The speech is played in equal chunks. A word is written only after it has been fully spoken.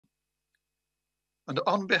And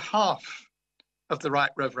on behalf of the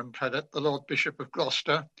Right Reverend Prelate, the Lord Bishop of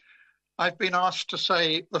Gloucester, I've been asked to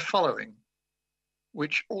say the following,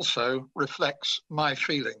 which also reflects my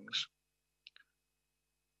feelings.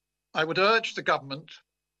 I would urge the government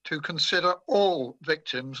to consider all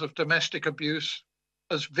victims of domestic abuse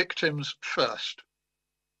as victims first.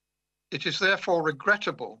 It is therefore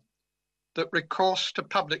regrettable that recourse to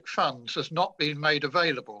public funds has not been made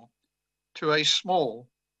available to a small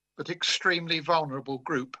but extremely vulnerable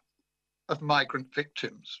group of migrant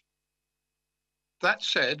victims. That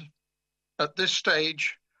said, at this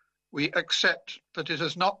stage, we accept that it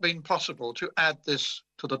has not been possible to add this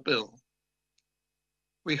to the bill.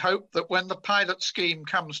 We hope that when the pilot scheme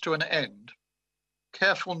comes to an end,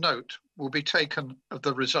 careful note will be taken of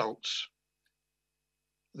the results.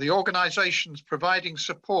 The organisations providing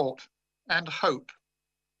support and hope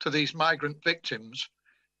to these migrant victims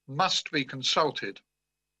must be consulted,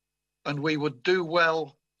 and we would do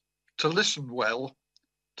well to listen well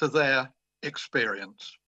to their experience.